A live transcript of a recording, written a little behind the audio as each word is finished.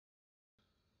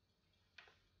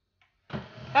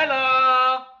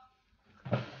Hello!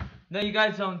 No, you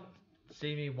guys don't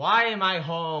see me. Why am I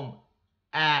home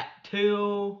at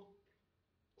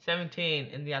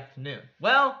 2:17 in the afternoon?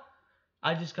 Well,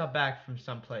 I just got back from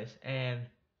someplace, and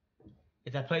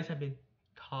it's that place I've been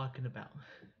talking about.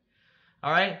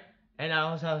 Alright? And I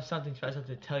also have something special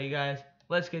to tell you guys.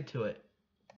 Let's get to it.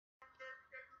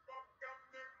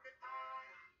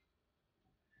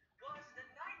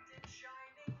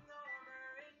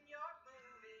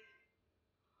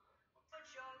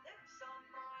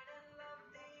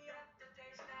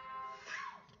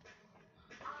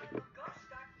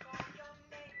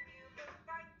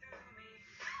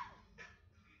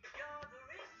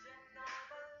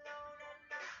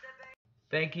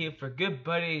 Thank you for good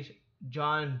buddies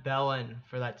John Bellin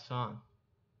for that song.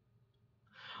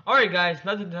 Alright guys,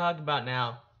 nothing to talk about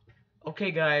now.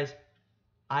 Okay guys,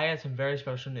 I had some very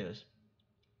special news.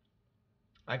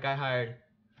 I got hired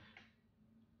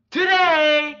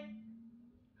today!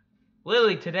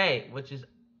 Literally today, which is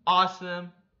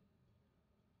awesome.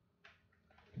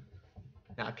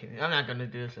 No, I'm kidding. I'm not gonna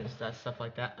do this and stuff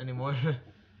like that anymore.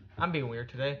 I'm being weird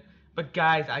today. But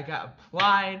guys, I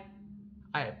applied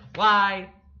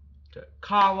to a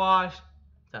car wash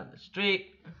down the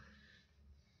street.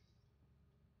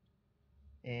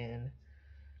 And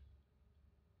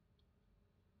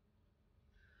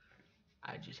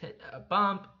I just hit a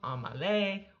bump on my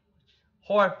leg, which is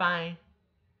horrifying.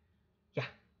 Yeah.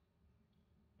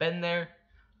 Been there,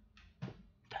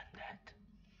 done that.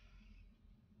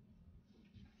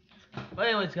 But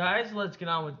anyways, guys, let's get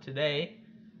on with today.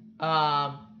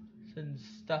 Some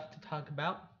stuff to talk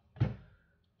about.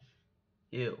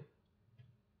 You.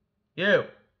 You.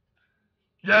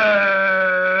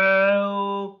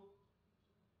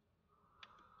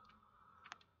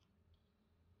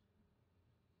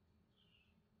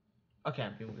 Okay,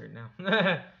 I'm being weird now.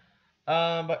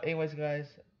 But anyways,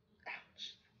 guys.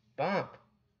 Ouch. Bump.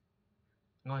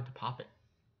 I'm going to pop it.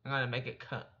 I'm going to make it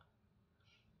cut.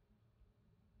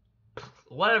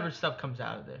 Whatever stuff comes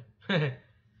out of there.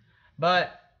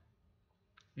 But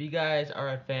if you guys are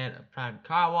a fan of Prime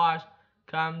Car Wash,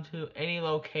 come to any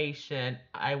location.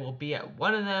 I will be at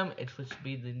one of them. It will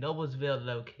be the Noblesville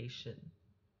location.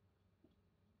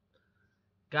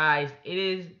 Guys, it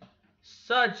is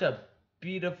such a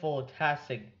beautiful,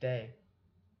 tastic day.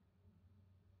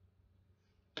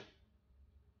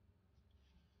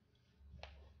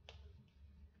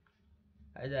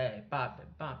 Pop it,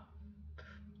 pop.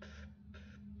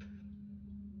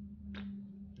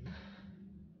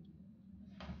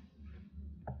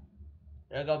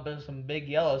 I gotta build some big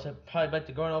yellows. I'm probably about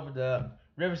to go over the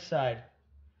Riverside.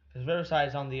 Because Riverside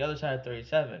is on the other side of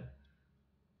 37.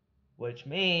 Which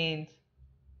means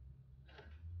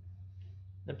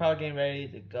they're probably getting ready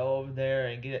to go over there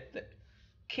and get the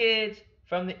kids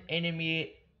from the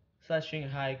intermediate / junior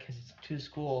high, because it's 2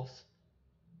 schools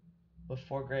with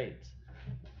 4 grades.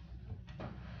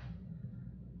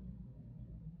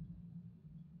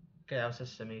 Okay, that was a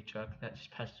semi truck that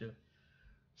just passed through.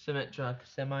 Cement truck,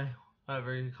 semi,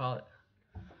 whatever you call it.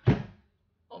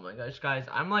 Oh my gosh, guys,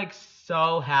 I'm like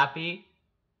so happy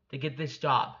to get this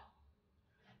job.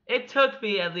 It took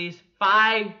me at least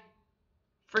 5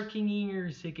 freaking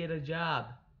years to get a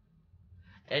job.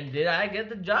 And did I get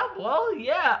the job? Well,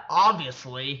 yeah,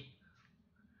 obviously.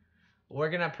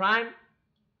 Working at Prime.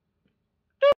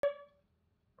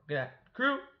 Working at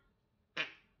Crew.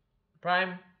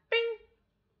 Prime. Bing.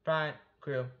 Prime.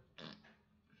 Crew.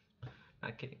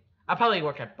 Not kidding. I'll probably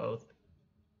work at both.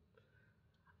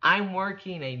 I'm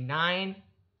working a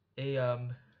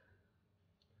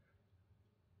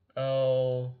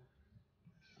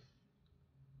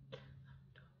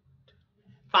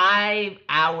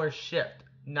 5-hour shift,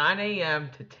 9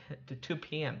 a.m. to 2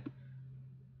 p.m.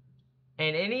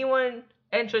 And anyone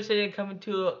interested in coming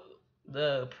to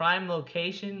the Prime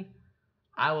location,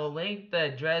 I will link the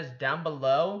address down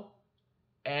below.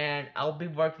 And I'll be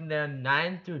working there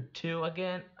 9 through 2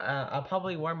 again. I'll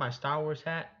probably wear my Star Wars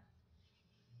hat.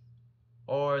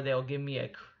 Or they'll give me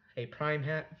a Prime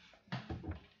hat.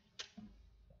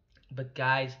 But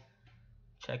guys,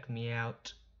 check me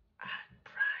out at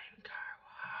Prime Car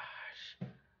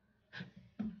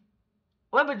Wash.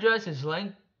 Web address is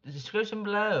linked in the description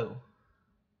below.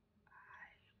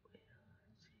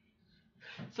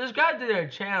 Subscribe to their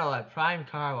channel at Prime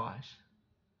Car Wash.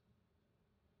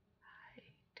 I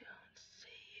don't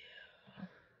see you.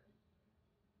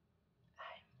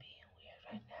 I'm being weird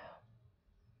right now.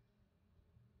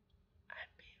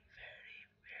 I'm being very,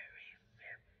 very,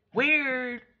 very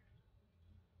weird.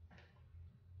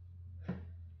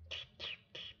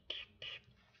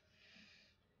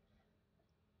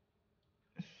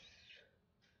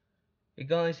 You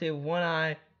can only see one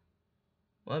eye,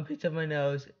 one piece of my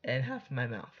nose, and half of my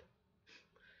mouth.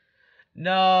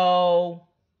 No.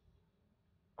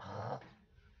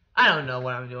 I don't know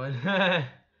what I'm doing.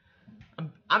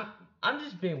 I'm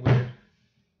just being weird.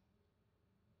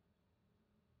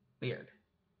 Weird.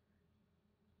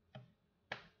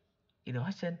 You know, I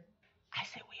said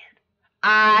weird.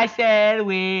 I said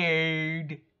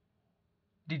weird.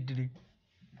 Do.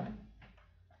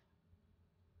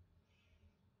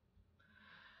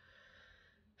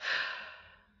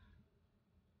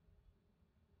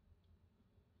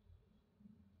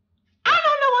 I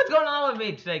don't know what's going on with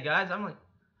me today, guys. I'm like,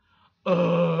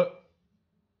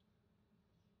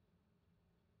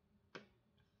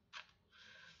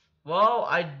 Well,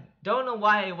 I don't know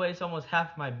why I waste almost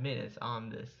half my minutes on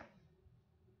this.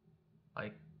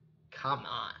 Like, come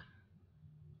on.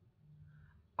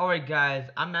 Alright, guys,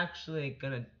 I'm actually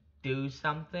gonna do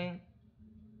something.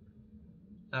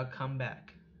 I'll come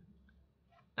back.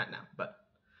 Not now, but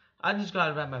I just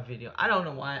gotta wrap my video. I don't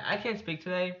know why. I can't speak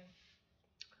today.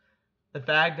 The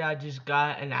fact that I just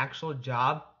got an actual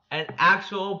job, an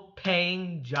actual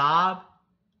paying job.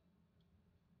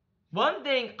 One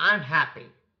thing, I'm happy.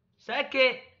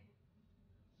 Second,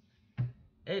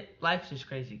 life's just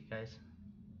crazy, guys.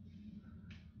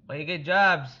 When you get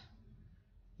jobs,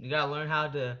 you gotta learn how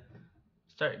to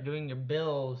start doing your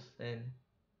bills and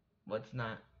what's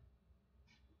not.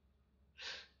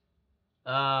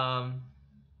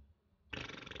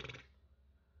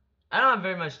 I don't have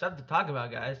very much stuff to talk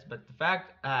about, guys, but the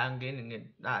fact I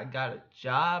got a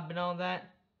job and all that.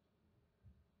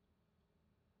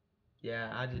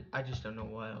 Yeah, I just don't know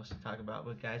what else to talk about.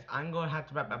 But guys, I'm going to have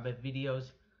to wrap up my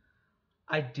videos.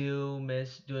 I do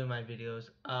miss doing my videos.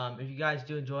 If you guys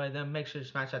do enjoy them, make sure to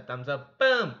smash that thumbs up.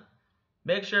 Boom!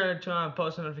 Make sure to turn on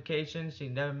post notifications so you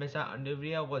never miss out on a new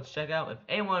video. Let's check out if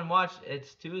anyone watched.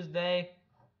 It's Tuesday,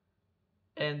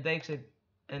 and thanks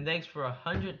for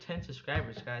 110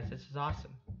 subscribers, guys. This is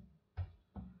awesome.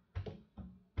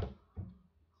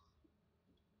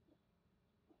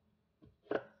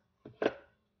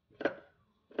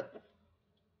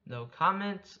 No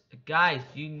comments, guys.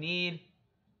 You need.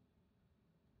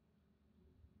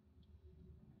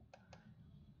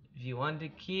 If you want to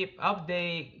keep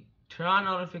update, turn on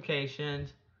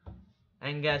notifications,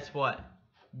 and guess what?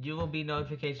 You will be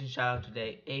notification shout out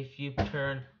today if you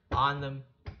turn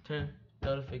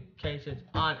notifications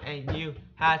on and you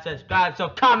have subscribed. So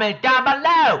comment down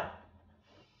below.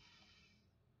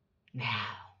 Now,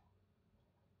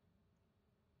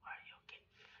 are you getting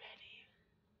ready?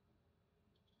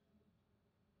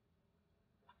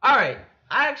 Alright,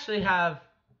 I actually have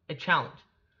a challenge.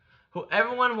 For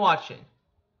everyone watching,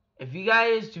 if you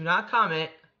guys do not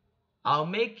comment, I'll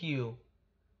make you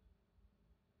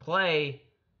play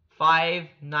Five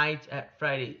Nights at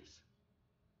Freddy's.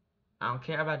 I don't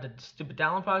care about the stupid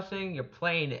download processing, you're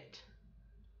playing it.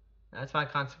 That's my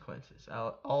consequences.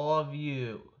 All of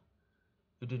you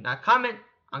who do not comment,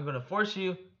 I'm going to force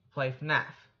you to play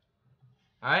FNAF.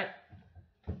 Alright?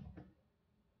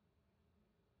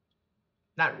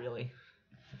 Not really.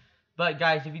 But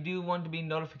guys, if you do want to be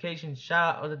notification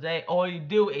shout out of the day, all you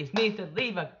do is need to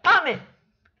leave a comment.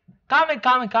 Comment.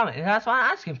 And that's what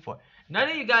I'm asking for. None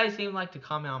of you guys seem like to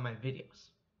comment on my videos.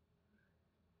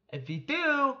 If you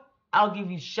do, I'll give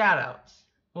you shout outs,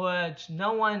 which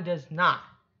no one does not.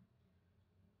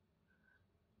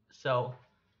 So,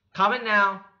 comment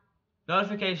now,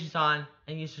 notifications on,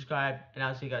 and you subscribe, and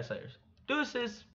I'll see you guys later. Deuces!